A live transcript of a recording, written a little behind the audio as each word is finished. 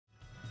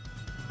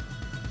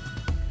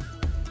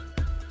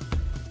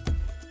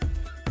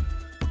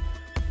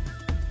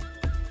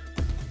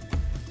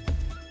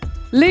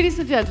Ladies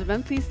and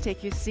gentlemen, please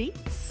take your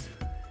seats.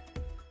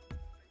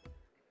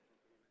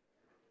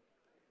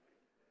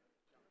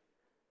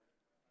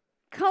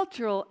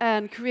 Cultural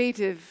and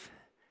creative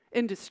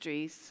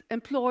industries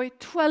employ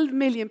 12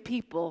 million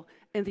people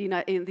in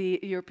the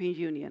European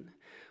Union,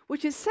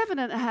 which is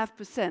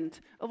 7.5%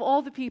 of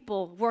all the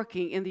people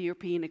working in the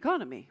European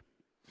economy.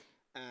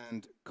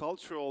 And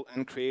cultural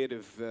and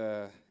creative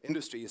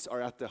industries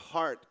are at the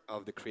heart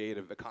of the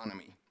creative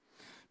economy.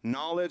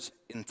 Knowledge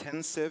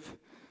intensive,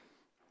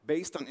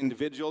 based on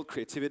individual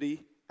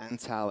creativity and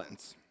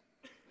talent.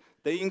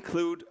 They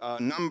include a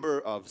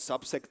number of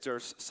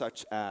subsectors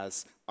such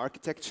as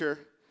architecture,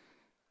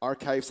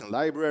 archives and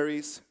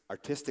libraries,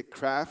 artistic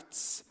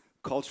crafts,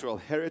 cultural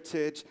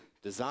heritage,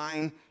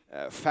 design,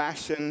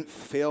 fashion,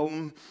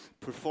 film,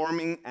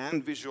 performing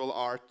and visual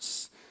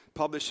arts,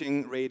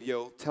 publishing,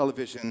 radio,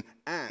 television,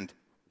 and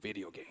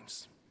video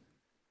games.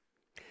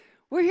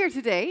 We're here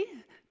today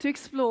to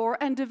explore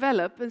and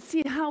develop and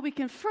see how we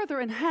can further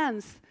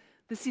enhance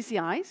the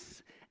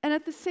CCIs and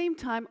at the same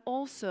time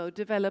also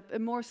develop a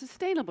more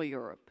sustainable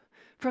Europe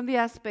from the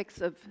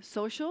aspects of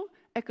social,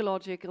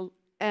 ecological,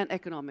 and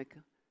economic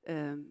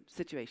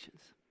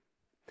situations.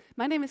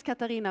 My name is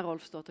Katarina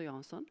Rolfsdotter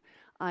Jansson.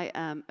 I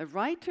am a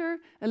writer,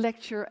 a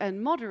lecturer,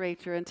 and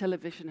moderator and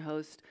television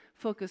host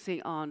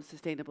focusing on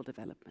sustainable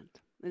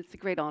development. It's a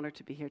great honor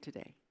to be here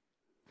today.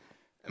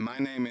 And my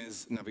name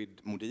is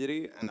Navid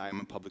Modiri, and I am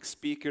a public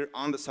speaker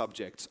on the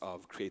subjects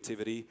of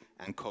creativity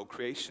and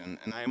co-creation.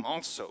 And I am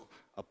also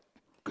a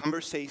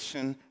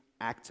conversation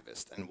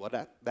activist. And what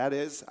that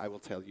is, I will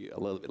tell you a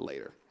little bit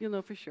later. You'll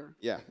know for sure.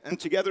 Yeah, and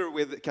together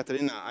with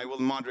Katarina, I will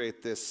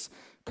moderate this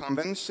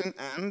convention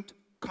and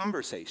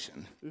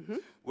conversation,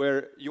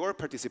 where your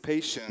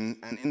participation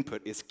and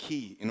input is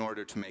key in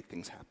order to make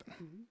things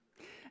happen.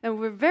 And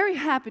we're very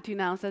happy to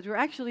announce that we're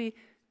actually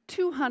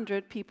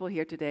 200 people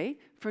here today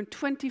from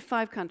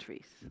 25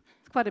 countries.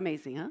 It's quite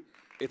amazing, huh?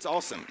 It's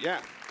awesome,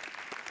 yeah.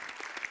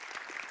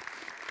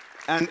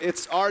 And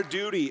it's our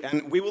duty,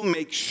 and we will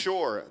make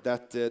sure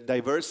that the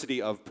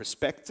diversity of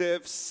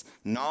perspectives,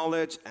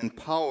 knowledge, and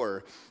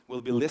power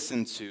will be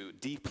listened to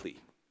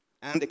deeply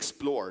and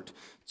explored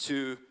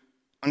to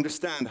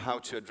understand how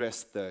to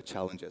address the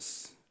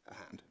challenges at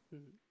hand.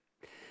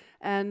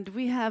 And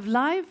we have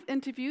live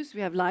interviews,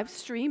 we have live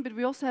stream, but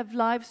we also have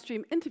live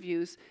stream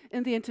interviews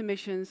in the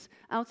intermissions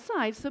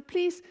outside. So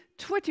please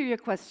Twitter your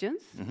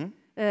questions.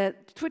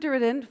 Twitter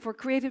it in for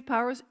Creative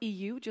Powers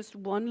EU, just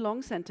one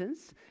long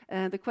sentence.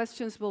 The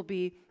questions will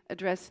be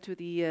addressed to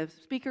the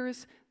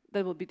speakers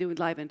that will be doing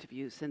live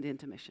interviews in the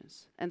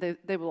intermissions. And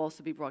they will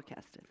also be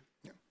broadcasted.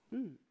 Yeah.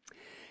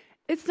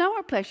 It's now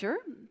our pleasure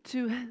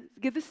to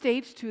give the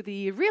stage to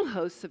the real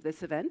hosts of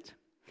this event.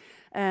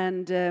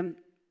 And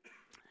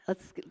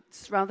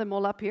let's round them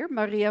all up here.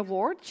 Maria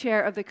Ward,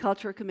 Chair of the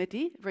Culture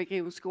Committee,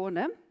 Region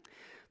Skåne.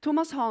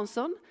 Thomas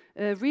Hansson,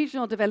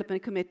 Regional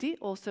Development Committee,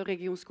 also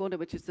Region Skåne,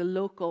 which is the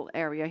local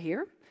area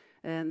here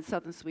in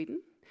southern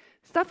Sweden.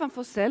 Staffan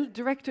Forsell,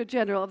 Director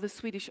General of the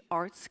Swedish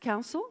Arts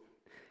Council.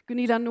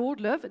 Gunilla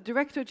Nordlöf,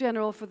 Director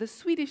General for the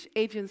Swedish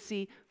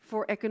Agency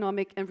for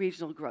Economic and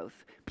Regional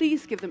Growth.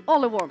 Please give them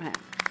all a warm hand.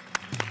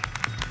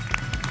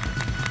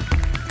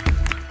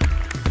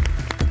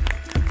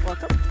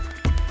 Welcome.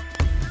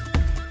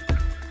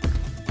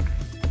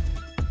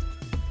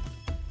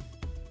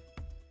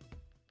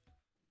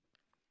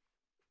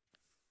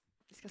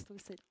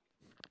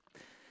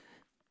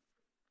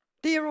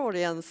 Dear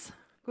audience,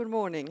 good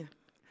morning.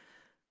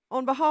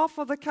 On behalf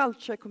of the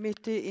Culture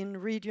Committee in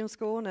Region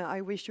Skåne,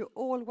 I wish you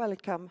all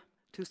welcome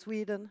to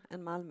Sweden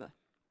and Malmö.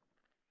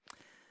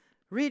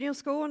 Region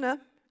Skåne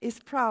is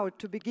proud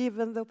to be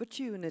given the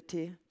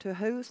opportunity to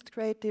host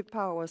Creative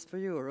Powers for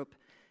Europe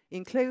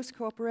in close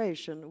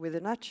cooperation with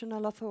the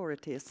national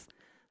authorities,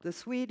 the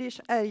Swedish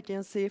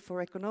Agency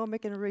for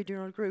Economic and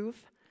Regional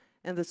Growth,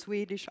 and the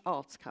Swedish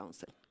Arts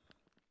Council.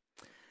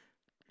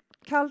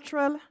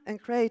 Cultural and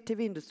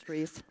creative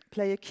industries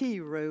play a key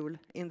role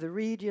in the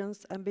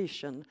region's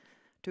ambition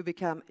to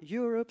become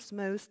Europe's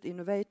most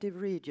innovative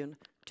region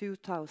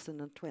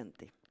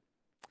 2020.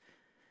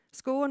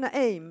 Skåne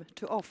aims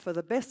to offer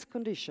the best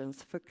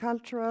conditions for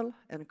cultural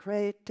and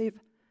creative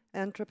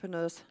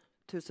entrepreneurs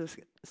to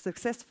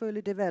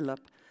successfully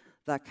develop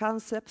their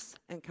concepts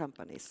and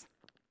companies.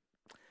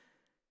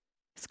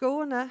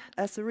 Skåne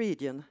as a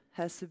region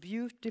has a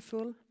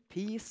beautiful,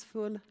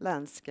 peaceful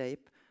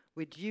landscape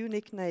with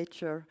unique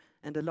nature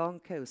and a long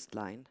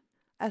coastline,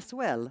 as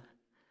well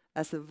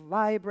as a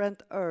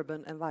vibrant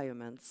urban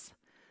environments.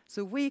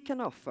 So we can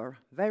offer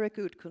very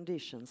good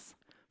conditions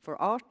for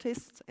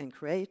artists and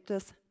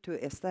creators to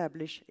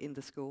establish in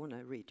the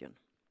Skåne region.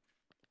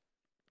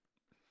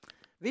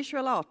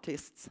 Visual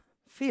artists,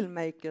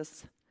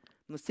 filmmakers,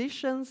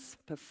 musicians,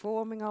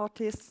 performing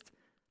artists,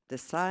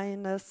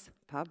 designers,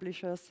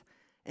 publishers,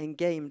 and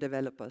game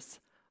developers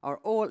are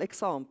all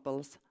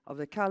examples of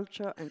the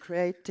culture and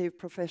creative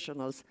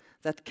professionals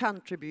that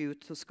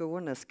contribute to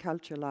Skåne's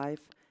culture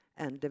life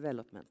and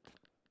development.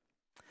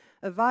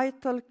 A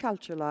vital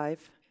culture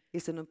life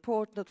is an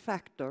important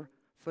factor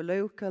for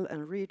local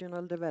and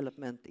regional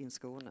development in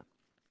Skåne.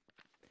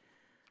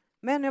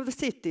 Many of the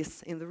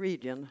cities in the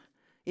region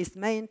is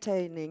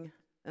maintaining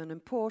an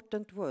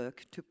important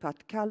work to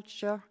put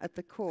culture at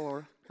the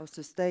core of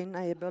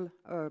sustainable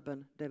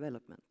urban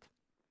development.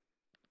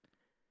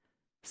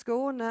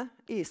 Skåne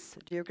is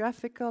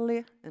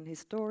geographically and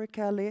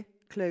historically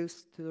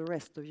close to the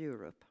rest of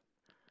Europe.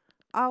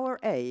 Our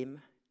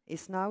aim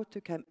is now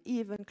to come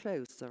even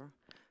closer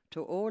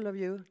to all of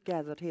you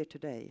gathered here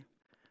today,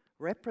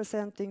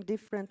 representing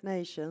different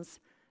nations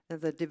and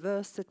the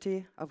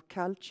diversity of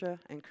culture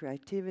and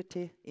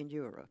creativity in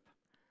Europe.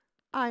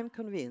 I'm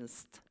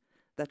convinced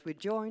that we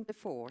join the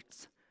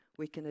forces,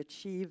 we can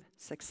achieve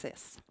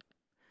success.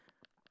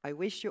 I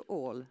wish you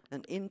all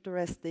an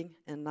interesting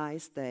and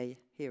nice day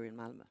here in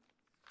Malmö.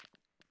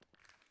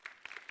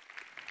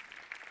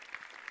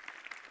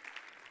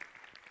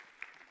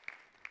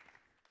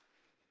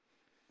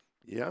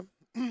 Yeah,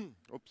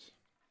 oops,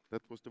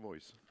 that was the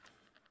voice.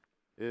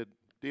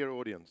 Dear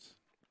audience,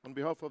 on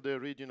behalf of the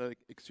Regional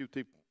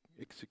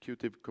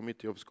Executive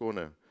Committee of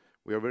Skåne,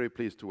 we are very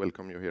pleased to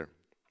welcome you here.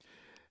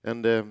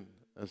 And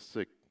as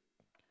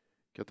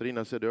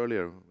Katarina said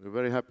earlier, we're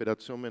very happy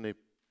that so many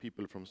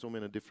people from so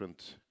many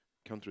different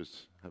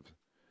countries have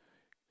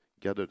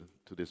gathered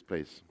to this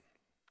place.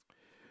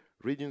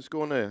 Region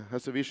Skåne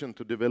has a vision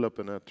to develop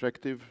an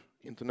attractive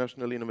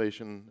international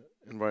innovation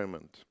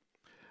environment.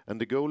 And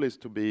the goal is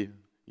to be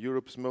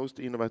Europe's most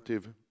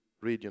innovative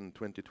region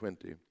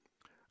 2020.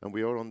 And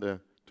we are on the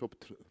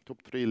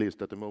top 3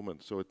 list at the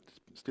moment, so it's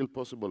still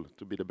possible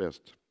to be the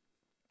best.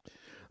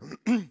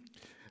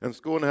 And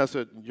Skåne has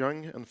a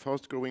young and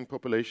fast-growing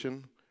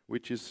population,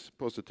 which is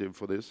positive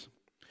for this.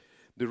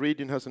 The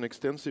region has an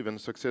extensive and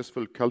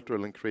successful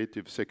cultural and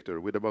creative sector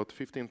with about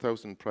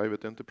 15,000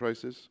 private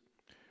enterprises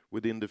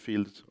within the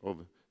fields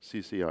of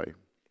CCI.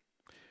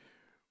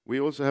 We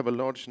also have a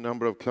large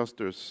number of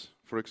clusters,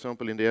 for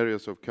example, in the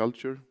areas of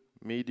culture,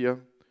 media,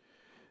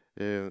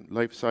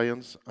 life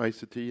science,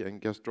 ICT,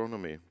 and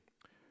gastronomy.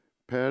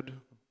 Paired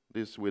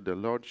this with the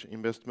large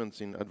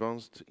investments in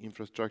advanced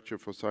infrastructure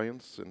for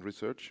science and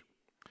research.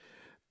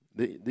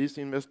 These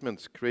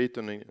investments create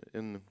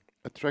an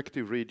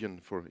attractive region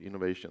for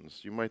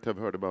innovations. You might have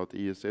heard about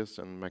ESS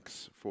and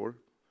Max 4,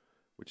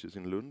 which is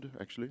in Lund,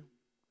 actually.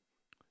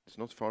 It's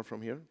not far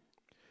from here.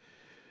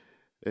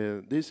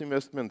 These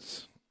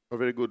investments are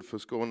very good for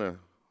Skåne,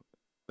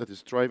 that is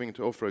striving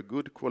to offer a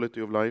good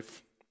quality of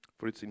life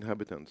for its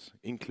inhabitants,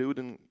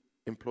 including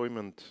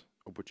employment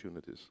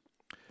opportunities.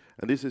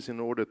 And this is in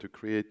order to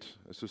create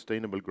a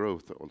sustainable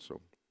growth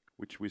also,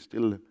 which we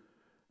still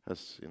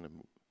has in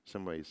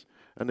some ways.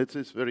 And it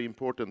is very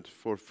important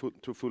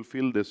to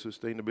fulfill the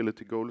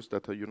sustainability goals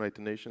that the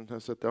United Nations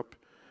has set up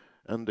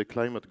and the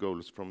climate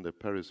goals from the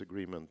Paris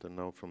Agreement and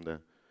now from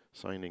the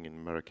signing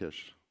in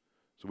Marrakesh.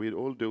 So we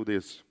all do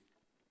this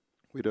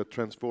with a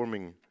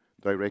transforming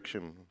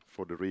direction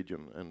for the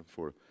region and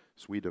for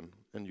Sweden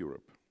and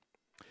Europe.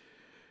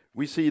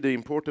 We see the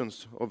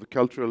importance of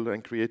cultural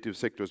and creative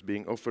sectors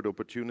being offered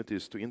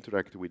opportunities to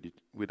interact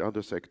with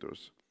other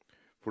sectors.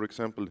 For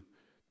example,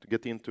 to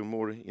get into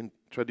more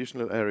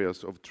traditional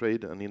areas of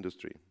trade and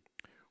industry.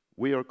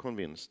 We are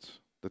convinced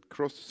that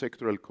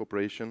cross-sectoral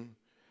cooperation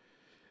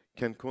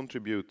can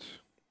contribute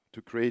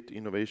to create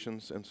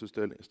innovations and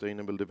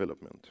sustainable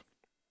development.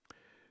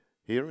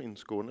 Here in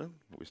Skåne,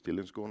 we're still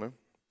in Skåne,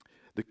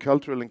 the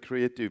cultural and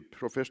creative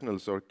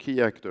professionals are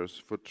key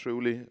actors for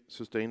truly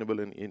sustainable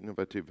and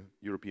innovative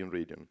European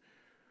region.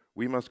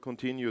 We must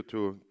continue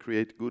to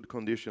create good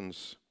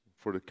conditions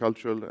for the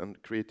cultural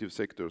and creative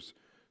sectors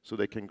so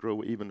they can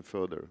grow even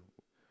further.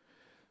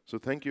 So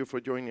thank you for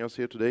joining us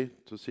here today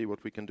to see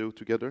what we can do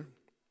together.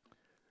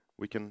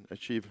 We can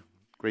achieve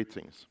great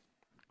things.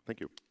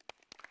 Thank you.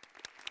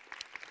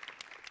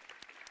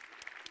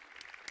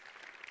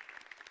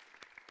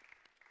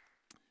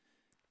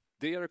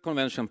 Dear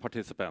convention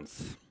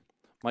participants,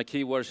 my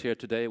keywords here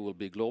today will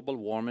be global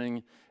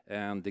warming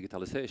and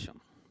digitalization.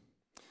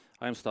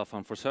 I am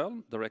Staffan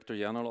Forsell, Director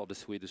General of the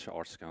Swedish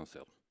Arts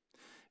Council,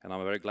 and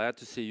I'm very glad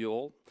to see you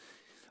all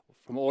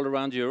from all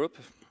around Europe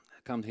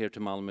come here to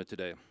Malmö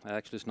today.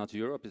 Actually, it's not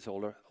Europe, it's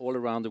all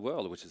around the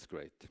world, which is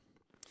great.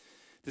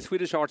 The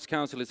Swedish Arts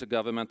Council is a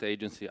government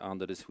agency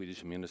under the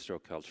Swedish Ministry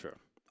of Culture.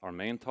 Our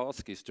main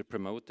task is to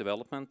promote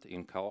development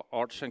in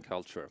arts and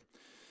culture,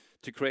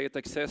 to create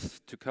access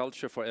to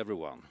culture for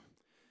everyone.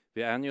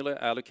 We annually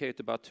allocate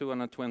about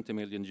 220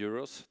 million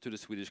euros to the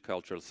Swedish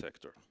cultural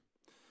sector.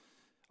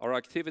 Our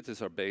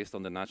activities are based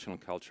on the national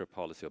culture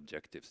policy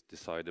objectives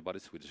decided by the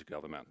Swedish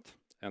government,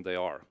 and they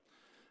are: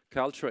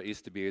 culture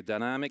is to be a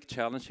dynamic,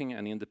 challenging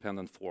and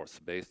independent force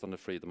based on the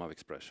freedom of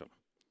expression.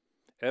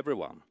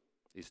 Everyone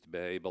is to be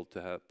able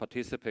to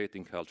participate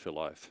in cultural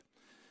life.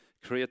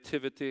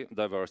 Creativity,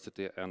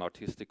 diversity and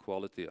artistic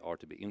quality are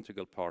to be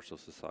integral parts of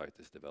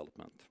society's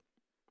development.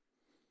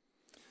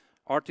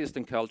 Artists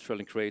and cultural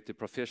and creative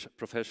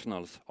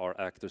professionals are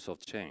actors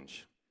of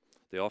change.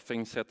 They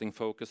often setting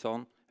focus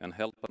on and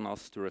helping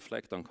us to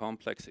reflect on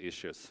complex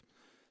issues,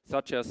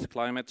 such as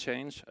climate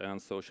change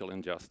and social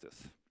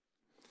injustice.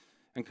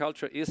 And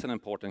culture is an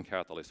important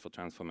catalyst for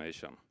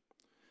transformation.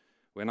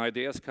 When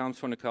ideas come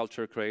from the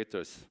culture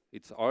creators,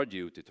 it's our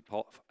duty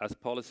as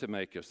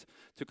policymakers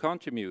to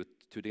contribute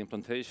to the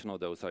implementation of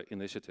those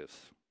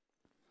initiatives.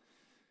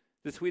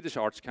 The Swedish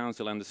Arts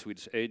Council and the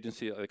Swedish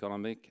Agency of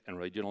Economic and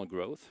Regional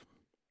Growth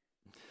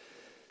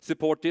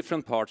support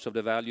different parts of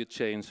the value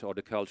chains of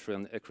the culture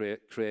and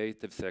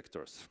creative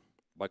sectors.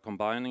 By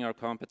combining our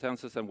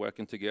competences and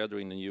working together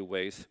in new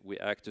ways, we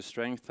act to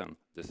strengthen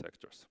the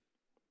sectors.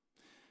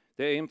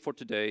 The aim for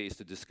today is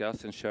to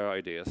discuss and share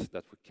ideas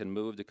that can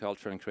move the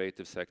culture and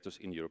creative sectors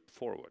in Europe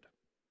forward.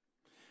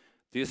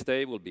 This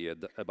day will be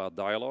about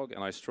dialogue,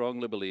 and I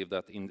strongly believe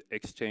that in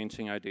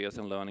exchanging ideas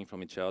and learning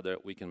from each other,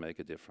 we can make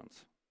a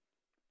difference.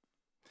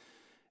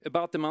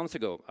 About a month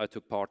ago, I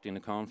took part in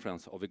a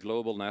conference of a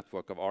global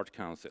network of art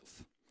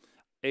councils.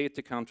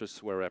 80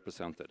 countries were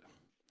represented.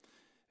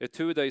 A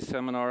two-day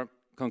seminar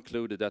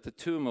concluded that the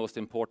two most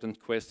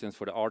important questions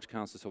for the art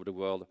councils of the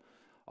world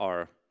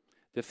are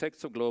the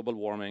effects of global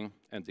warming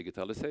and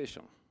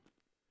digitalization.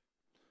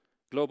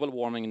 Global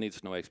warming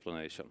needs no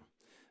explanation,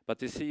 but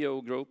the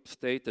CEO group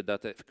stated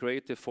that the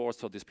creative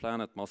force of this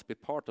planet must be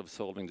part of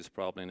solving this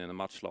problem in a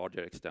much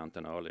larger extent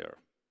than earlier.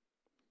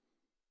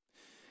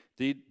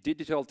 The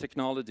digital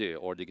technology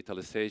or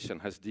digitalization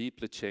has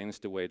deeply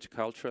changed the way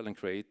cultural and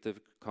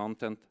creative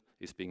content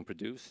is being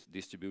produced,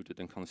 distributed,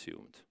 and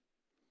consumed.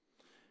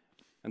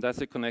 And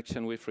that's a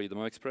connection with freedom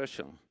of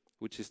expression,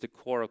 which is the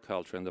core of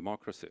culture and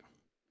democracy.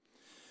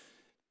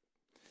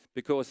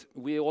 Because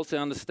we also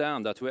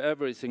understand that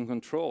whoever is in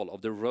control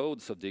of the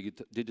roads of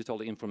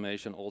digital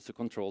information also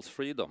controls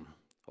freedom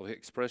of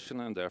expression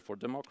and therefore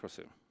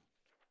democracy.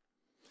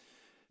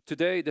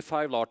 Today, the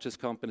 5 largest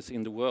companies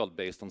in the world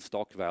based on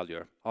stock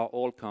value are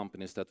all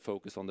companies that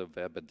focus on the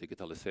web and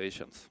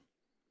digitalizations.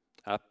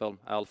 Apple,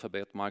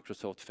 Alphabet,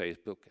 Microsoft,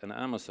 Facebook, and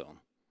Amazon.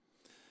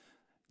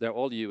 They're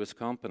all US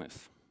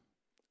companies.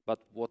 But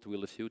what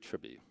will the future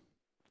be?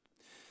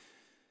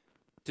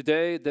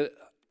 Today, the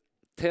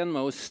 10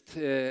 most,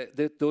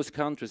 those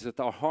countries that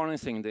are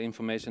harnessing the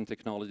information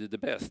technology the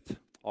best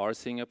are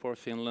Singapore,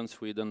 Finland,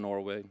 Sweden,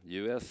 Norway,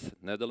 US,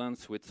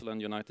 Netherlands,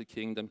 Switzerland, United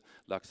Kingdom,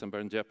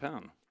 Luxembourg, and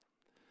Japan.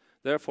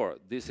 Therefore,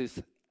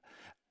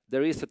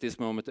 there is at this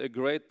moment a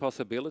great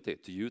possibility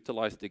to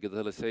utilize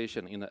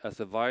digitalization as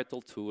a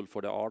vital tool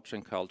for the arts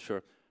and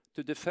culture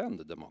to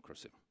defend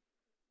democracy.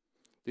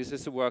 This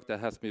is the work that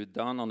has been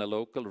done on a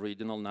local,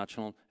 regional,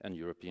 national, and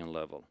European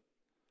level.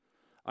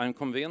 I am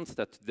convinced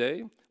that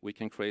today we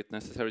can create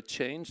necessary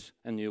change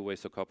and new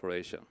ways of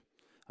cooperation.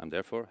 I'm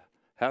therefore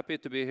happy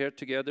to be here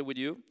together with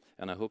you,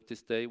 and I hope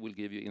this day will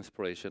give you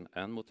inspiration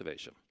and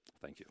motivation.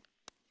 Thank you.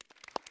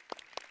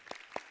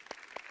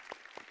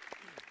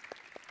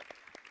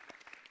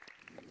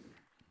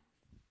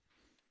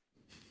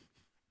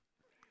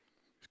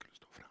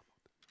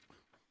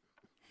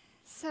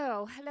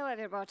 So, hello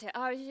everybody.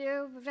 Are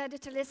you ready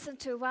to listen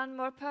to one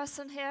more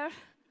person here?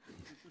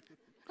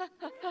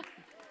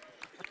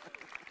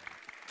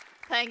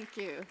 Thank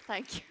you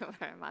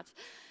very much.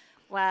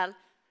 Well,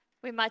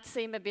 we might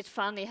seem a bit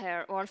funny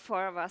here, all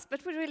 4 of us,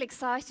 but we're really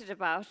excited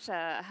about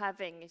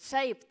having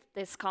shaped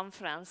this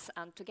conference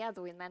and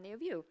together with many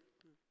of you.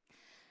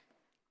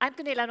 I'm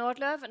Gunilla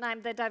Nordlöf, and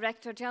I'm the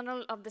Director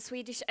General of the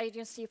Swedish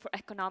Agency for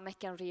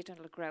Economic and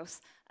Regional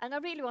Growth. And I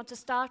really want to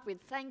start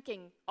with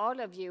thanking all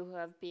of you who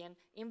have been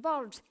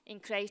involved in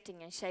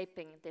creating and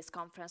shaping this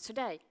conference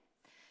today.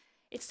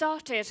 It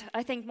started,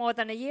 I think, more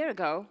than a year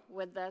ago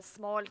with a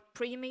small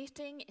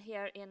pre-meeting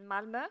here in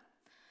Malmö.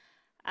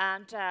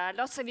 And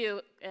lots of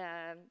you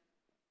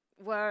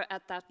were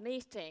at that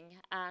meeting,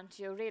 and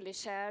you really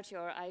shared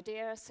your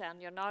ideas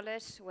and your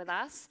knowledge with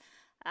us.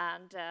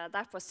 And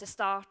that was the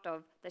start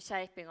of the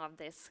shaping of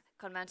this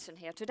convention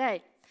here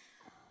today.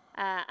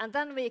 And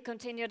then we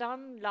continued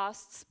on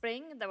last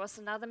spring. There was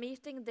another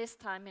meeting, this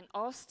time in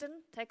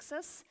Austin,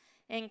 Texas,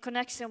 in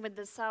connection with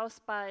the South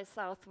by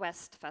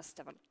Southwest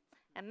Festival.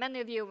 And many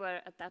of you were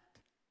at that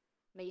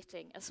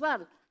meeting as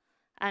well,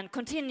 and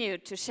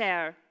continued to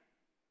share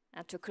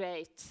and to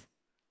create.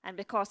 And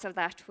because of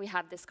that, we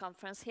have this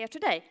conference here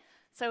today.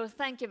 So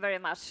thank you very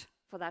much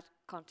for that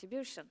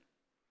contribution.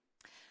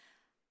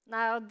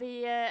 Now,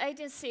 the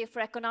Agency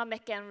for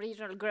Economic and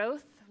Regional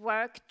Growth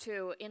work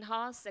to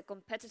enhance the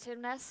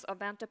competitiveness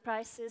of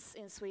enterprises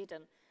in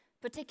Sweden,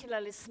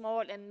 particularly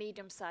small and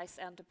medium-sized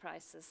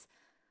enterprises.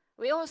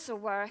 We also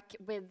work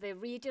with the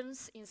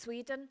regions in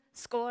Sweden,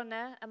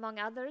 Skåne, among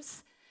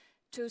others,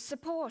 to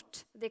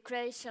support the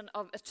creation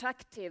of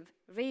attractive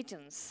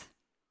regions.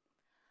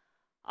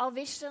 Our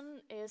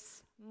vision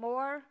is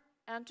more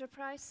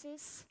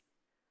enterprises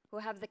who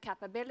have the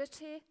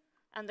capability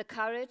and the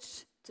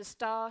courage to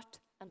start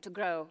and to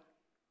grow.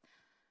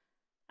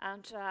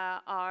 And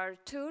our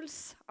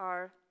tools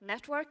are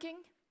networking,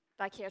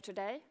 like here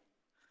today,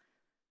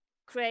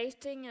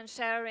 creating and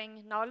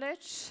sharing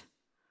knowledge,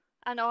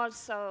 and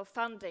also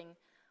funding.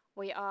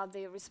 We are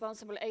the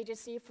responsible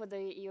agency for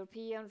the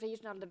European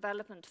Regional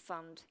Development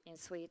Fund in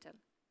Sweden.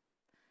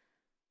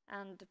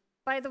 And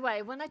by the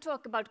way, when I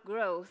talk about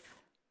growth,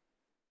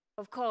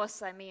 of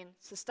course, I mean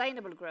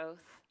sustainable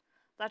growth.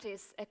 That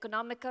is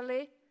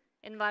economically,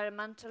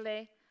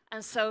 environmentally,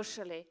 and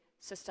socially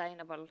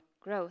sustainable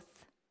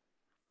growth.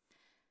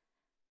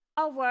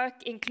 Our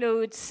work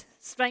includes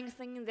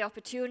strengthening the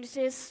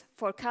opportunities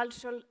for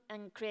cultural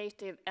and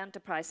creative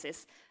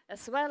enterprises,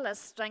 as well as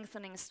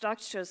strengthening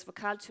structures for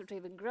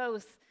culture-driven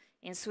growth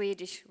in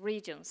Swedish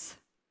regions.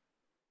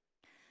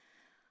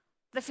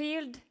 The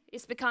field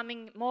is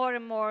becoming more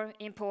and more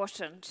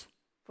important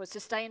for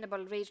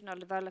sustainable regional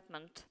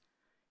development.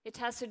 It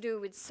has to do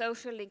with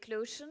social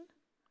inclusion,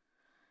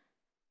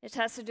 it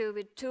has to do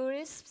with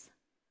tourism,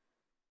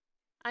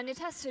 and it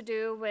has to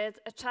do with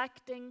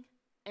attracting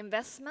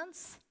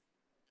investments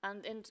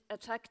and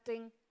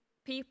attracting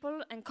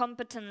people and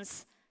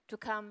competence to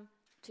come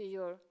to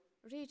your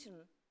region.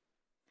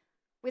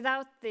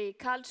 Without the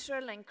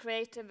cultural and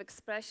creative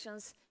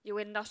expressions, you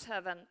will not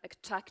have an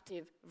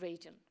attractive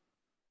region.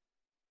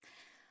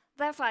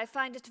 Therefore, I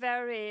find it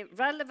very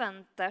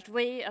relevant that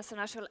we as a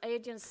national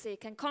agency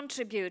can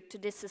contribute to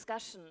this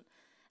discussion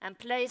and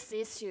place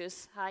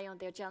issues high on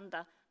the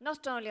agenda,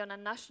 not only on a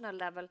national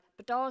level,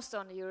 but also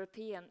on a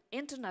European,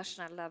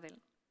 international level.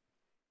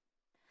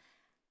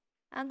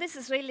 And this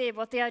is really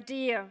what the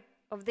idea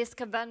of this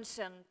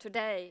convention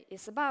today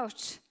is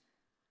about.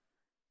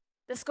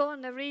 The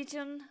Skåne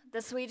region,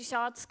 the Swedish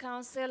Arts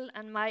Council,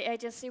 and my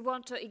agency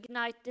want to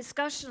ignite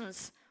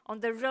discussions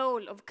on the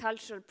role of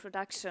cultural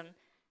production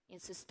in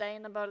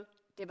sustainable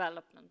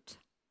development.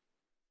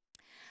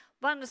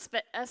 One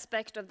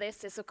aspect of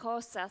this is, of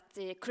course, that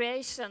the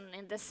creation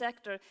in this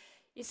sector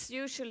is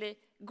usually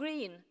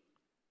green,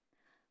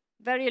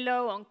 very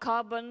low on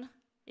carbon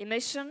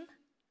emission,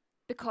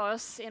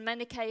 because in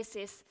many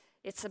cases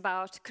it's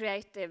about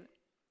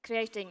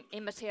creating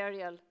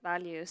immaterial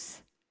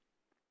values.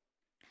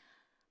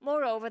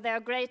 Moreover, there are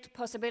great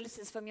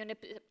possibilities for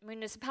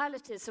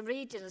municipalities and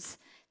regions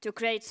to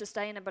create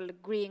sustainable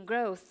green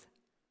growth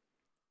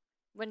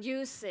when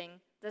using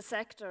the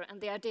sector and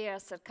the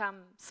ideas that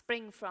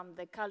spring from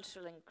the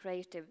cultural and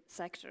creative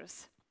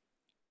sectors.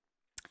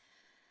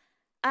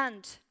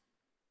 And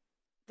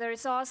there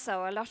is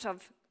also a lot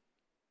of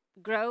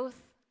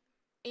growth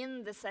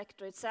in the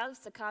sector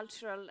itself, the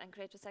cultural and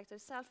creative sector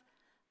itself,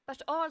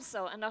 but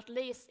also, and not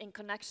least, in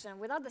connection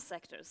with other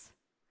sectors.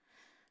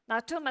 Now,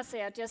 Thomas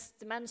here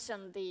just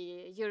mentioned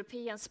the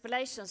European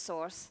Spallation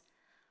Source,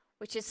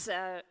 which is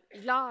a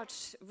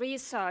large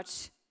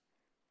research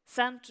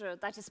center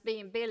that is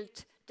being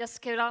built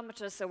just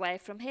kilometers away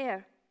from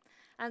here.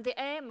 And the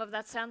aim of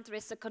that center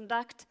is to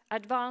conduct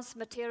advanced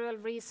material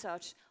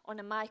research on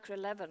a micro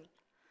level.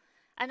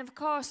 And of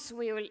course,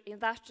 we will, in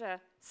that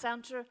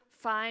center,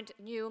 find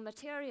new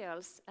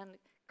materials and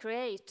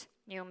create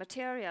new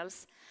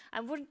materials.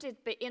 And wouldn't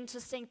it be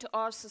interesting to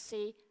also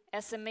see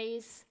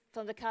SMEs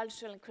from the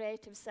cultural and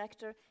creative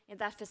sector in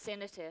that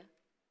vicinity?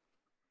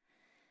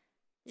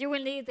 You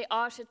will need the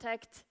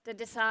architect, the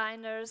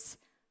designers,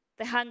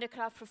 the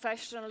handicraft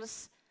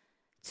professionals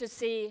to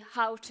see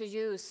how to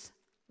use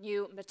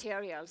new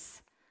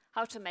materials,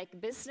 how to make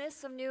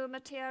business of new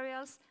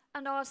materials,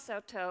 and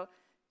also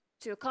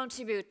to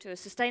contribute to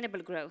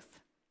sustainable growth.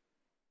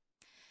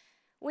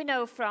 We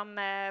know from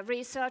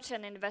research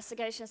and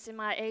investigations in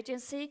my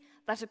agency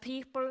that the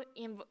people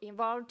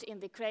involved in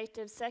the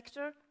creative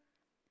sector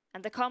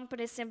and the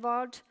companies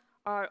involved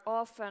are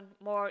often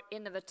more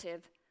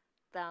innovative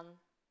than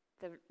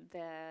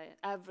the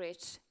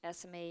average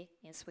SME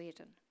in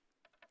Sweden.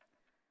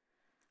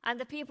 And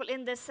the people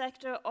in this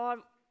sector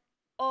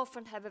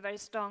often have a very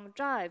strong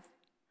drive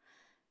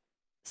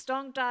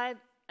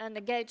and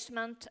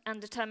engagement and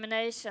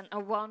determination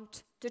and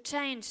want to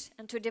change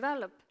and to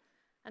develop,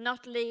 and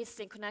not least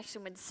in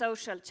connection with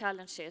social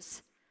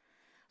challenges.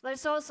 There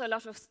is also a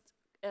lot of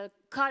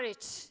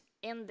courage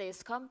in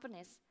these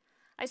companies.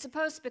 I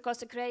suppose because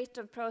the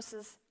creative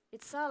process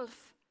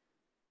itself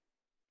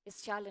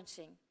is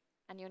challenging,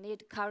 and you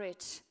need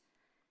courage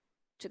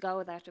to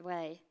go that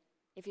way.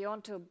 If you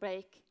want to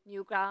break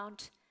new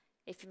ground,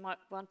 if you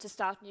want to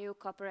start new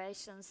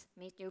cooperations,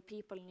 meet new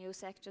people, new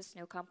sectors,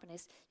 new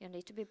companies, you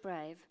need to be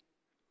brave.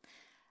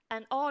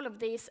 And all of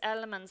these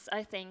elements,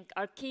 I think,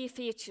 are key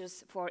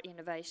features for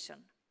innovation.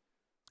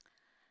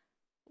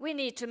 We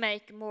need to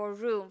make more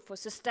room for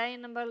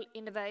sustainable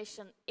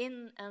innovation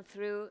in and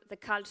through the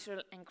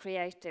cultural and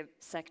creative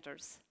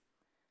sectors.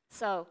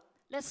 So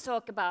let's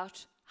talk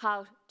about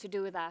how to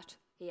do that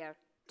here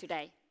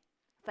today.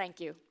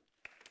 Thank you.